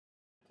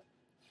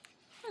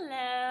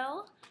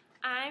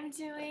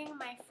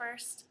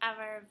first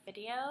ever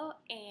video,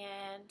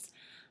 and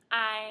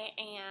I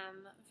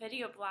am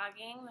video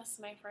blogging. This is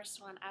my first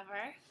one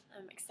ever.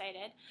 I'm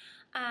excited.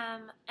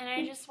 And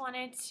I just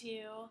wanted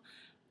to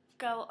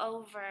go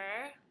over,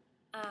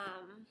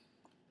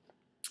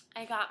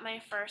 I got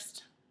my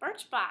first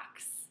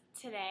Birchbox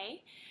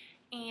today,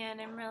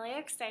 and I'm really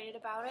excited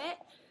about it.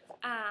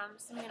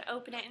 So I'm going to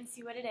open it and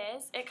see what it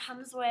is. It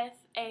comes with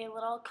a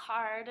little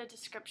card, a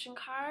description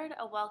card,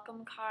 a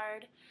welcome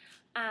card,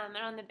 and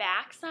on the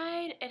back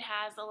side it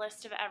has a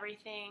list of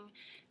everything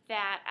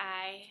that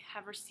I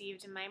have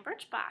received in my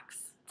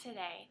Birchbox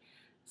today.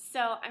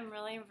 So I'm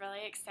really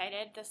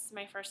excited. This is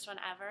my first one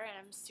ever, and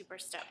I'm super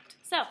stoked.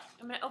 So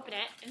I'm going to open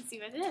it and see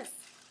what it is.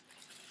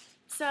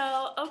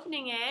 So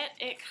opening it,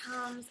 it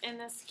comes in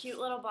this cute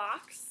little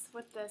box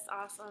with this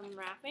awesome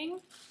wrapping.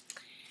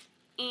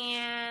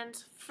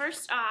 And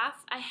first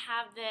off, I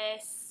have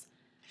this,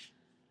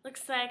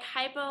 looks like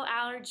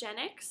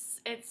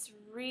hypoallergenics. It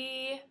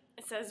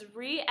says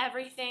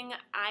Re-Everything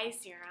Eye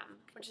Serum,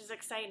 which is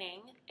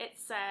exciting. It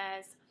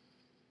says,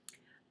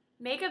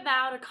 make a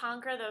vow to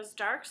conquer those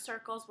dark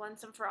circles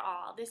once and for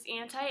all. This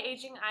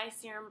anti-aging eye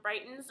serum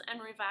brightens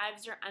and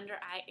revives your under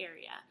eye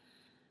area.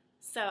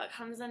 So it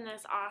comes in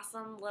this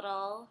awesome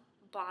little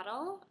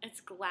bottle.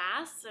 It's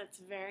glass, so it's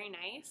very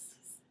nice.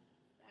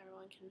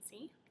 Everyone can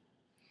see.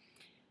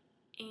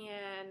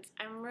 And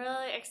I'm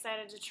really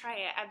excited to try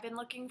it. I've been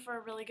looking for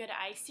a really good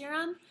eye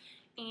serum,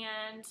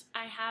 and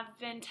I have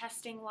been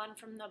testing one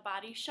from the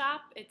Body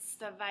Shop. It's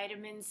the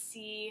vitamin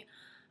C,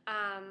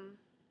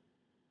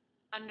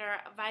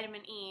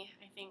 vitamin E,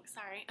 I think,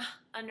 sorry,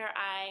 under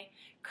eye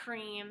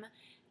cream.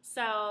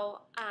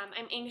 So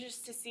I'm anxious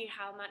to see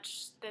how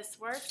much this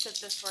works, if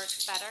this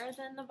works better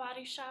than the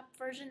Body Shop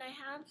version I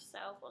have,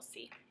 so we'll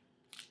see.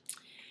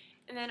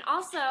 And then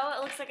also,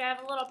 it looks like I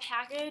have a little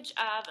package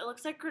of, it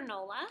looks like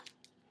granola.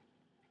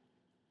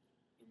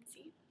 You can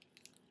see.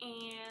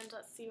 And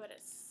let's see what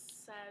it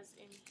says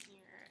in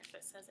here, if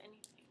it says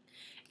anything.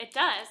 It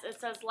does. It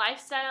says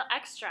Lifestyle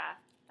Extra.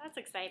 That's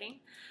exciting.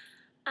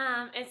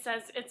 It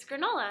says it's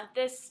granola.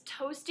 This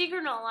toasty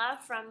granola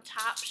from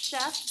Top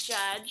Chef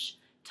Judge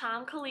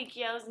Tom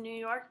Colicchio's New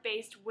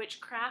York-based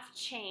witchcraft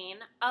chain.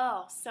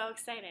 Oh, so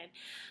excited.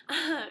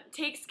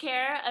 Takes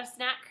care of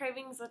snack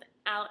cravings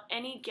without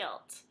any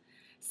guilt.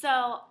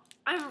 So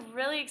I'm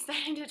really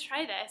excited to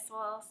try this.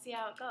 We'll see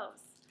how it goes.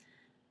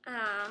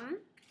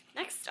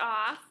 Next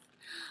off,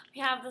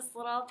 we have this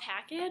little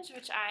package,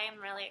 which I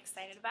am really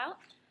excited about.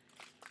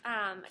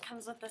 It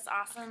comes with this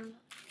awesome,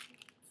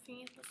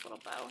 see, this little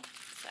bow.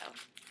 So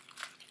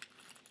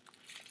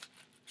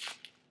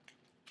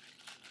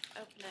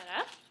open it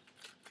up.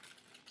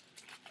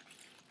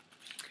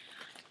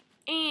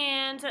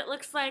 And it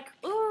looks like,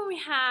 ooh, we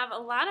have a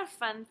lot of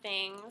fun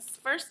things.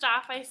 First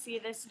off, I see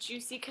this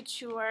Juicy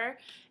Couture.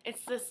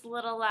 It's this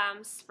little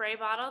spray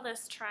bottle,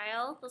 this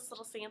trial, this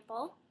little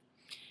sample.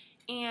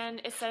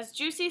 And it says,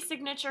 Juicy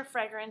Signature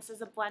Fragrance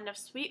is a blend of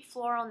sweet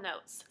floral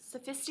notes,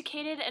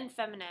 sophisticated and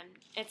feminine.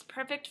 It's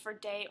perfect for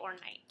day or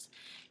night.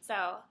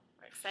 So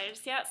we're excited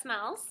to see how it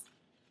smells.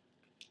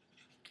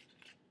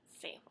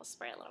 Let's see, we'll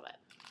spray a little bit.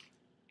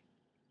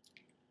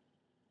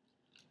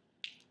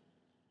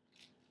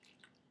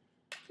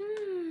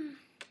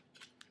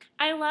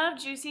 I love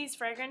Juicy's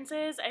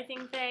fragrances. I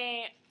think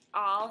they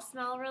all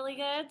smell really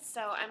good,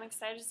 so I'm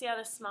excited to see how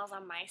this smells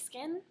on my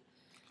skin.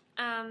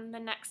 The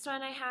next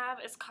one I have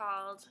is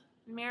called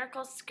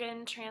Miracle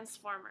Skin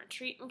Transformer.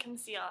 Treat and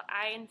conceal,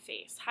 eye and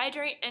face.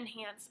 Hydrate,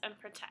 enhance, and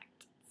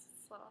protect. It's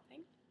this little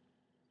thing.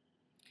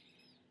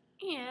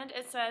 And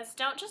it says,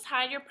 don't just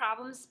hide your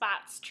problem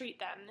spots, treat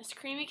them. This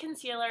creamy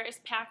concealer is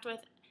packed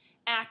with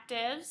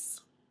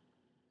actives,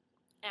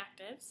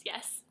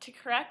 yes, to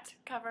correct,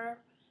 cover,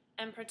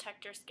 and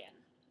protect your skin.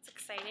 It's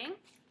exciting.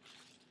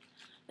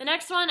 The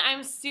next one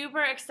I'm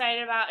super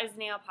excited about is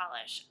nail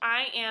polish.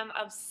 I am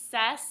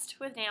obsessed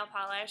with nail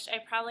polish. I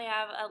probably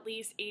have at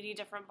least 80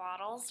 different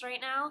bottles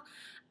right now.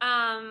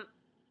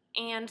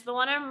 And the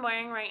one I'm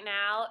wearing right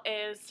now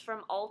is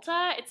from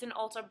Ulta. It's an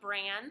Ulta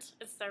brand.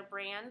 It's their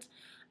brand.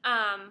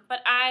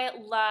 But I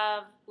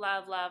love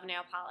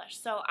nail polish.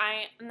 So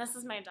and this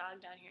is my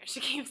dog down here. She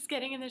keeps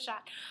getting in the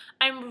shot.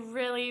 I'm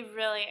really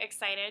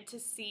excited to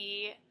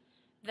see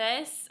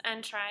this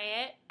and try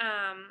it.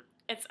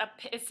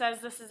 It says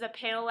this is a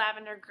pale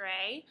lavender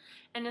gray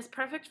and is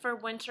perfect for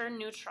winter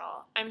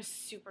neutral. I'm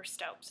super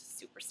stoked.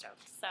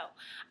 So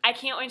I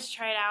can't wait to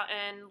try it out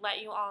and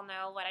let you all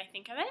know what I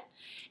think of it.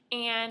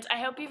 And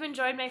I hope you've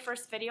enjoyed my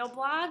first video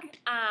blog.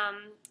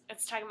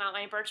 It's talking about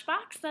my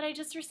Birchbox that I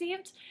just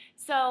received.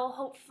 So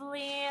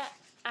hopefully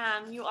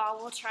you all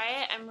will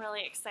try it. I'm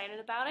really excited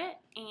about it.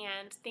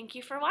 And thank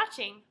you for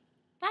watching.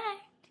 Bye.